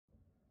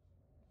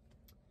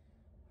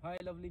Hi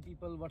lovely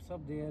people, what's up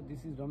there?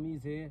 This is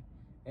Ramiz here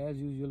as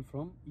usual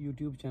from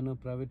YouTube channel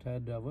Private Hire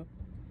Driver.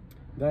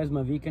 Guys,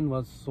 my weekend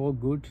was so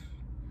good.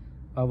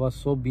 I was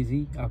so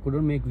busy. I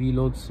couldn't make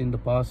vlogs in the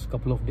past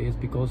couple of days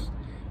because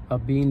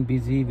I've been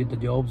busy with the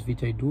jobs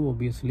which I do.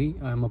 Obviously,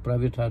 I'm a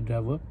private hire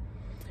driver.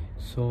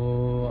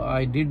 So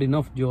I did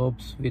enough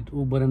jobs with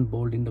Uber and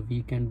Bolt in the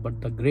weekend. But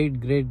the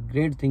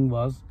great thing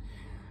was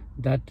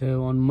that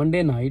on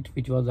Monday night,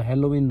 which was a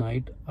Halloween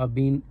night, I've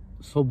been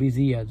so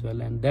busy as well,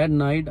 and that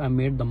night I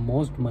made the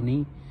most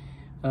money,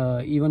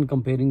 even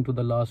comparing to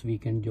the last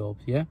weekend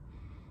jobs. Yeah.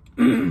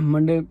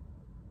 Monday,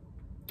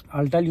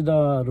 I'll tell you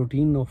the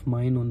routine of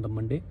mine on the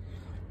Monday.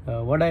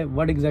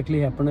 What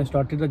exactly happened? I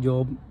started the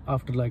job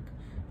after like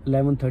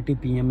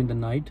 11:30 p.m. in the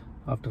night,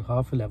 after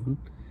half 11,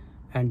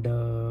 and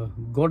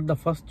got the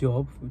first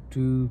job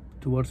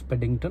towards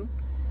Paddington,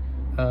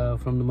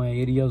 from my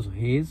area's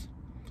Hayes.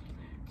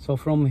 So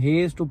from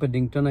Hayes to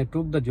Paddington, I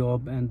took the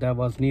job, and that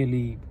was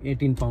nearly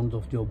 18 pounds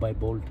of job by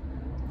Bolt.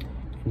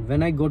 And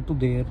when I got to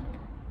there,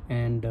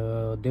 and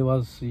there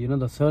was,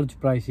 the surge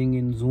pricing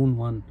in Zone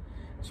 1.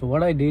 So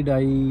what I did,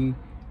 I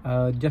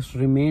just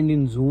remained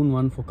in Zone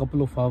 1 for a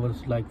couple of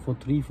hours, like for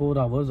 3-4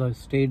 hours. I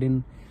stayed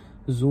in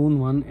Zone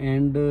 1,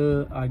 and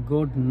I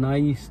got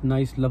nice,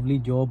 lovely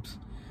jobs,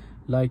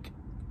 like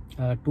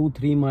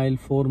 2-3 mile,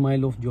 4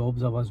 mile of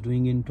jobs I was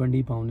doing in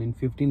 20 pound, in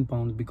 15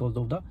 pounds because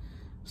of the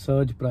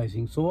surge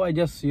pricing. So I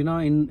just,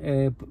 in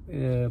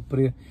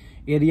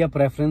area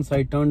preference,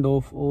 I turned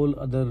off all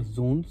other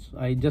zones.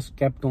 I just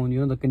kept on,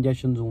 the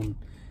congestion zone,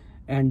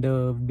 and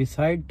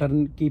beside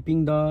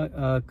keeping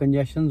the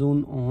congestion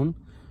zone on,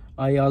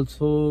 I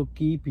also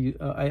kept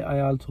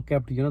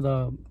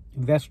the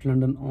West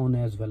London on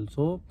as well.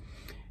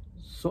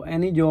 So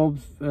any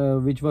jobs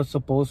which was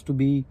supposed to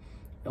be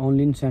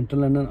only in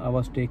Central London, I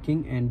was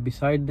taking. And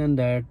beside then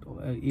that,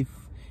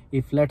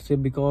 if let's say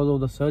because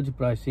of the surge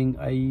pricing,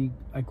 I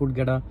could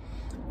get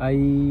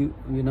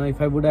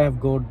if I would have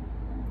got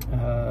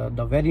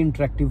the very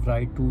interactive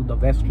ride to the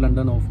West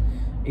London of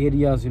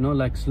areas,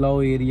 like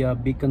Slough area,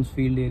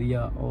 Beaconsfield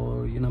area,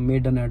 or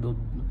Maidenhead.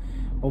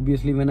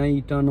 Obviously, when I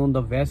turn on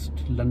the West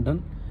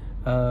London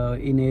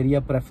in area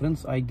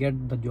preference, I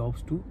get the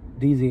jobs to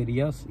these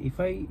areas. If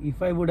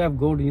I would have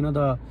got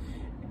the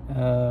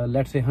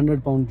let's say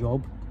 100 pound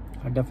job,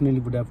 I definitely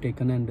would have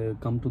taken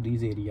and come to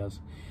these areas,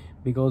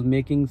 because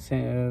making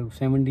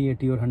 70,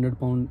 80 or 100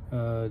 pound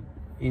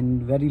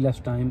in very less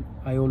time,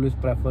 I always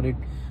prefer it,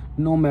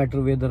 no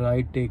matter where the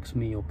ride takes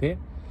me, okay,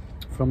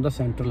 from the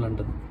Central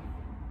London.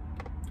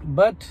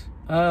 But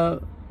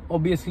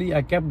obviously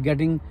I kept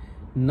getting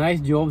nice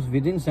jobs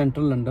within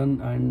Central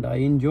London, and I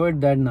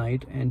enjoyed that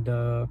night. And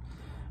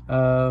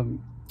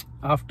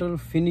after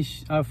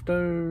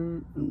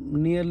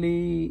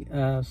nearly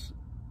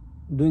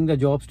doing the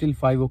jobs till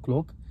 5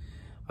 o'clock,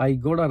 I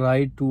got a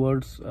ride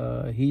towards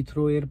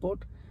Heathrow Airport,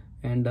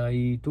 and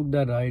I took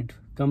that ride,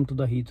 come to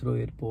the Heathrow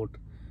Airport.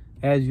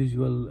 As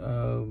usual,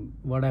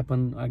 what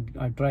happened,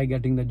 I try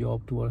getting the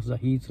job towards the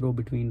Heathrow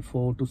between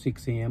 4 to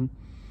 6 a.m.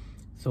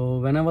 So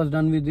when I was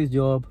done with this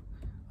job,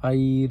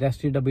 I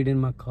rested a bit in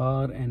my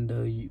car, and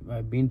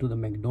I've been to the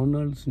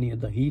McDonald's near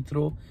the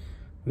Heathrow,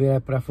 where I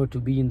prefer to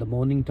be in the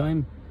morning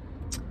time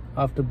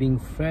after being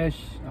fresh.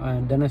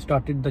 And then I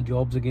started the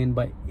jobs again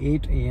by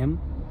 8 a.m.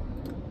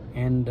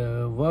 and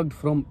worked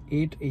from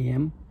 8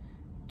 a.m.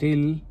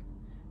 till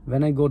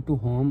when I got to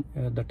home.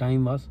 The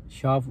time was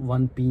sharp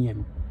 1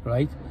 p.m.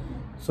 right?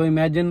 So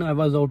imagine I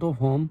was out of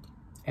home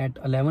at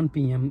 11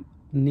 p.m.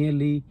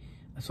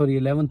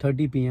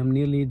 11:30 p.m.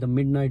 nearly the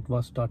midnight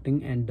was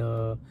starting, and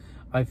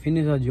I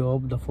finished a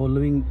job the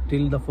following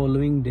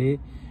day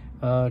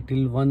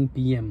till 1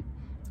 p.m.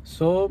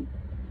 So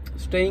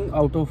staying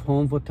out of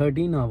home for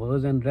 13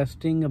 hours and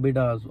resting a bit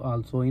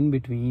also in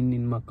between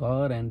in my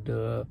car, and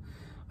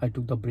I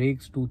took the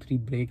breaks, 2-3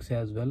 breaks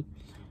as well.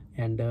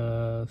 And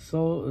the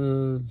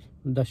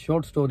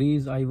short story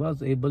is, I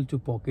was able to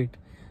pocket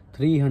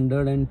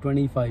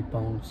 325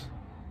 pounds,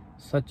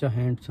 such a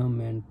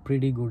handsome and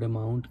pretty good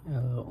amount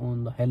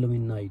on the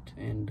Halloween night.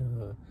 And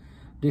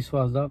this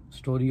was the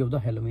story of the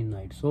Halloween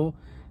night. So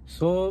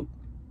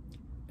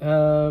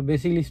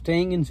basically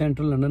staying in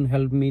Central London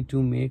helped me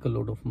to make a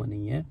lot of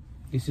money. Yeah,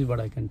 this is what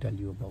I can tell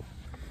you about.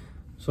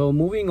 So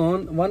moving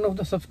on, one of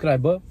the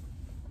subscriber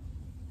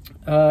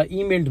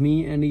emailed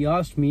me, and he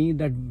asked me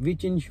that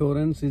which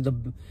insurance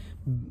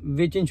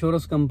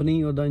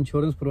company or the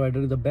insurance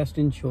provider is the best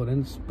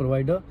insurance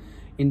provider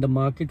in the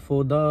market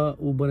for the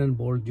Uber and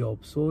Bolt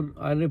job. So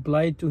I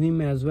replied to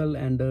him as well,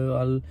 and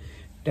I'll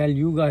tell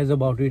you guys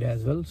about it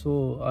as well.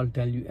 So I'll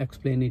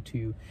explain it to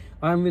you.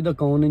 I'm with the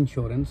Cowan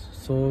Insurance.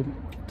 So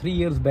 3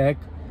 years back,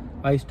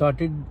 I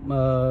started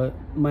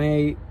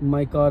my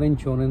car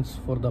insurance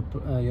for the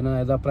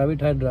as a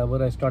private hire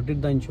driver. I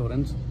started the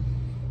insurance,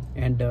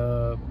 and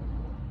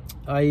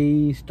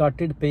I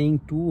started paying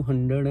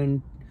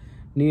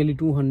nearly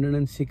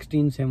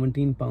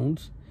 216-17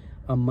 pounds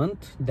a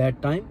month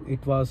that time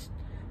it was.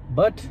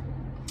 But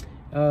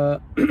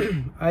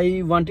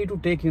I wanted to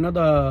take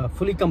the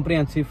fully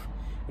comprehensive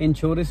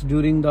insurance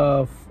during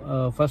the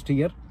first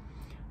year.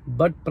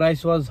 but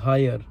price was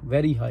higher,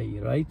 very high,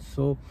 right?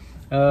 So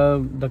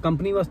the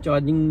company was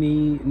charging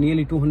me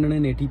nearly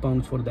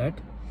 £280 for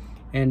that,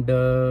 and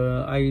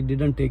I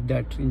didn't take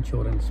that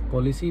insurance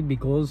policy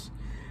because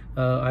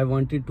I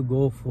wanted to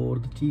go for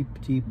the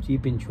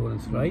cheap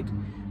insurance, right?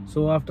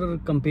 So after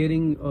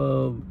comparing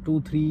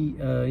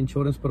 2-3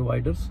 insurance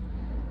providers,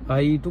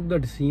 I took the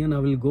decision I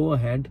will go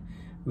ahead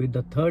with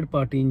the third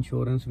party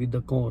insurance with the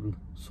Acorn.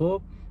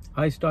 So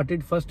I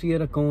started first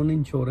year Acorn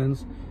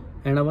insurance,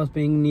 and I was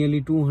paying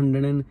nearly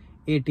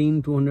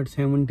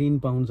 217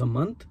 pounds a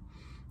month.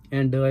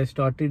 And I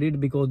started it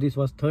because this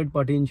was third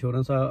party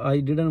insurance. I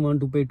didn't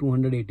want to pay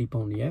 280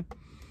 pound. Yeah.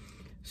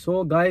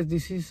 So guys,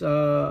 this was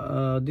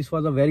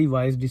a very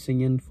wise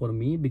decision for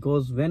me,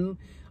 because when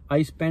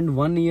I spent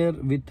 1 year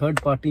with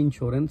third party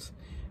insurance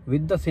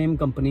with the same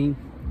company,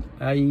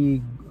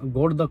 I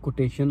got the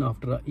quotation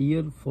after a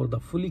year for the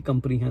fully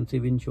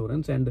comprehensive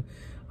insurance, and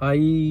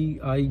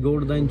I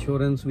got the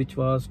insurance which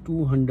was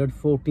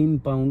 214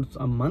 pounds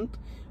a month,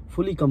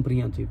 fully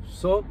comprehensive.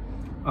 So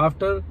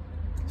after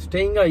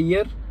staying a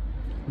year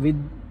with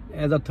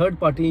as a third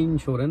party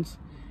insurance,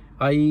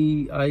 I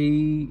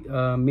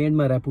made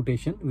my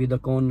reputation with the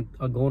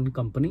Acorn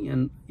company,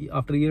 and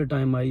after a year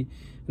time I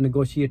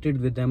negotiated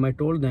with them. I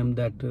told them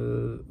that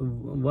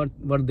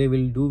what they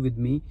will do with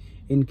me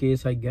in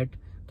case I get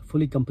the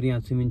fully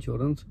comprehensive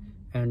insurance,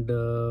 and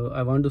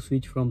I want to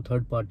switch from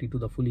third party to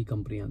the fully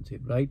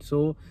comprehensive, right?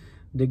 So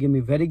they gave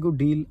me very good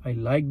deal. I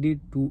liked it,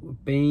 to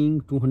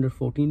paying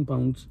 214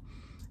 pounds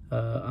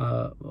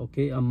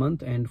okay, a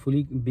month, and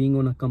fully being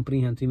on a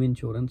comprehensive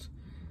insurance.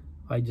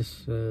 I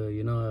just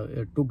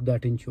took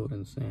that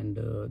insurance, and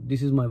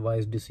this is my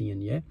wise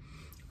decision. Yeah.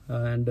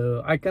 And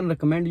I can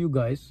recommend you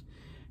guys,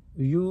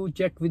 you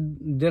check with,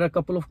 there are a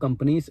couple of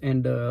companies,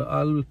 and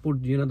I'll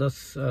put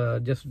this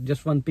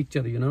just one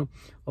picture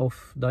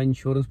of the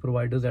insurance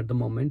providers at the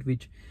moment,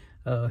 which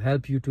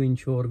help you to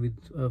insure with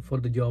for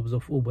the jobs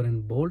of Uber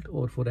and Bolt,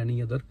 or for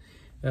any other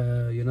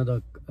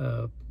the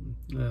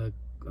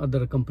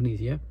other companies.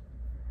 Yeah.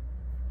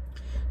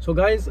 So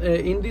guys,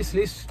 in this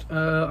list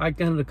I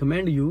can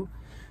recommend you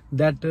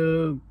that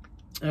the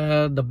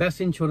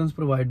best insurance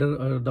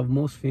provider, the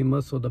most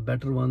famous or the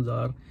better ones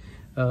are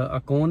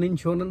Acorn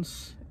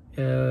Insurance,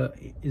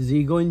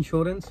 Zego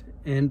Insurance,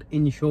 and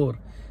Insure,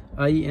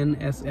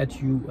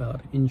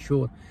 INSHUR,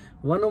 Insure.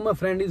 One of my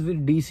friend is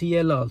with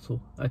DCL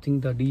also. I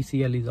think the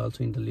DCL is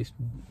also in the list.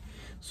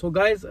 So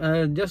guys,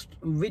 just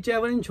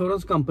whichever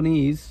insurance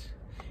company is,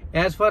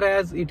 as far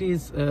as it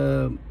is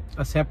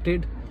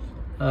accepted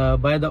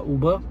by the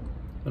Uber,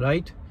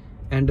 right?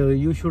 And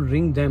you should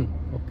ring them.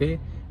 Okay,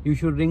 you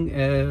should ring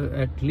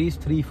at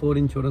least 3-4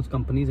 insurance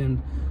companies,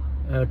 and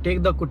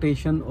take the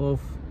quotation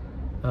of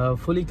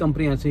fully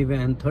comprehensive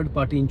and third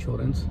party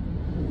insurance.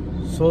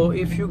 So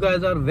if you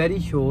guys are very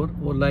sure,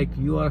 or like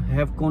you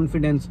have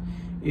confidence,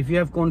 if you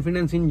have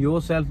confidence in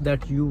yourself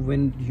that you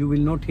will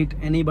not hit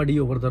anybody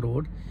over the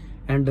road,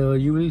 and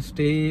you will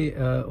stay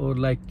or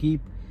like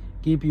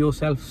keep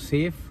yourself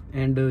safe,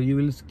 and you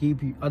will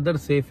keep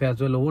others safe as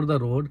well over the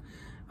road,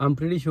 I'm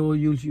pretty sure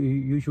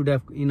you should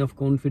have enough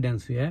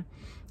confidence. Yeah.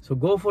 So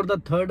go for the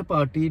third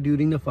party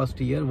during the first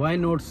year. Why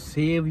not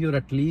save your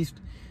at least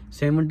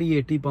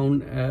 70-80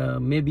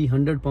 pound, maybe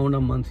 100 pound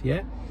a month?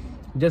 Yeah,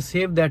 just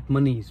save that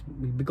money,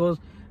 because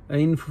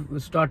in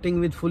starting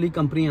with fully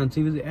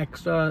comprehensive is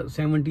extra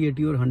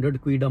 70-80 or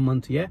 100 quid a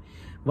month. Yeah,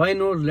 why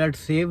not let's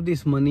save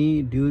this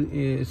money,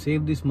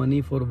 save this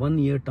money for 1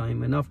 year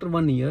time, and after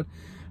 1 year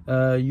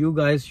you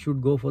guys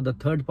should go for the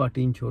third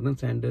party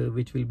insurance, and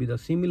which will be the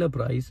similar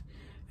price.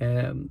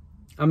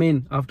 I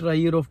mean, after a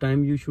year of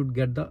time you should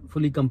get the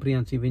fully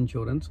comprehensive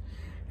insurance,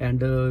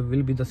 and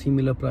will be the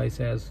similar price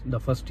as the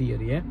first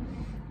year. Yeah.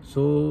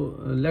 So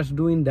let's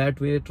do in that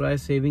way. Try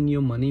saving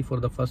your money for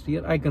the first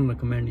year. I can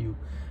recommend you,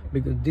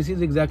 because this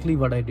is exactly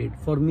what I did.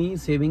 For me,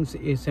 saving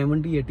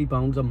 70-80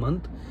 pounds a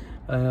month,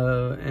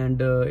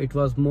 and it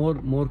was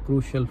more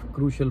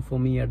crucial for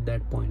me at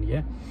that point.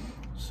 Yeah.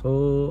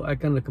 So I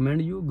can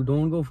recommend you,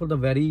 don't go for the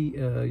very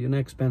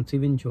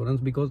expensive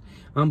insurance, because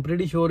I'm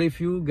pretty sure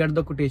if you get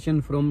the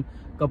quotation from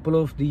couple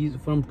of these,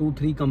 from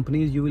 2-3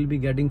 companies, you will be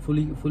getting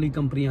fully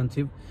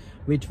comprehensive,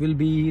 which will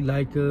be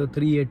like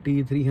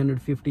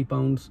 350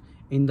 pounds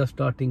in the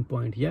starting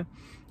point. Yeah.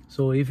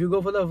 So if you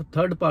go for the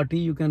third party,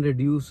 you can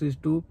reduce it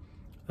to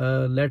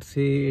let's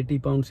say 80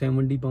 pounds,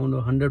 70 pounds, or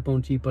 100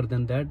 pounds cheaper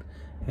than that,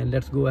 and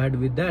let's go ahead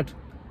with that.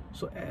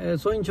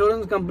 So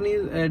insurance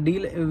companies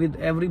deal with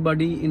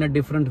everybody in a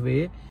different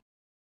way.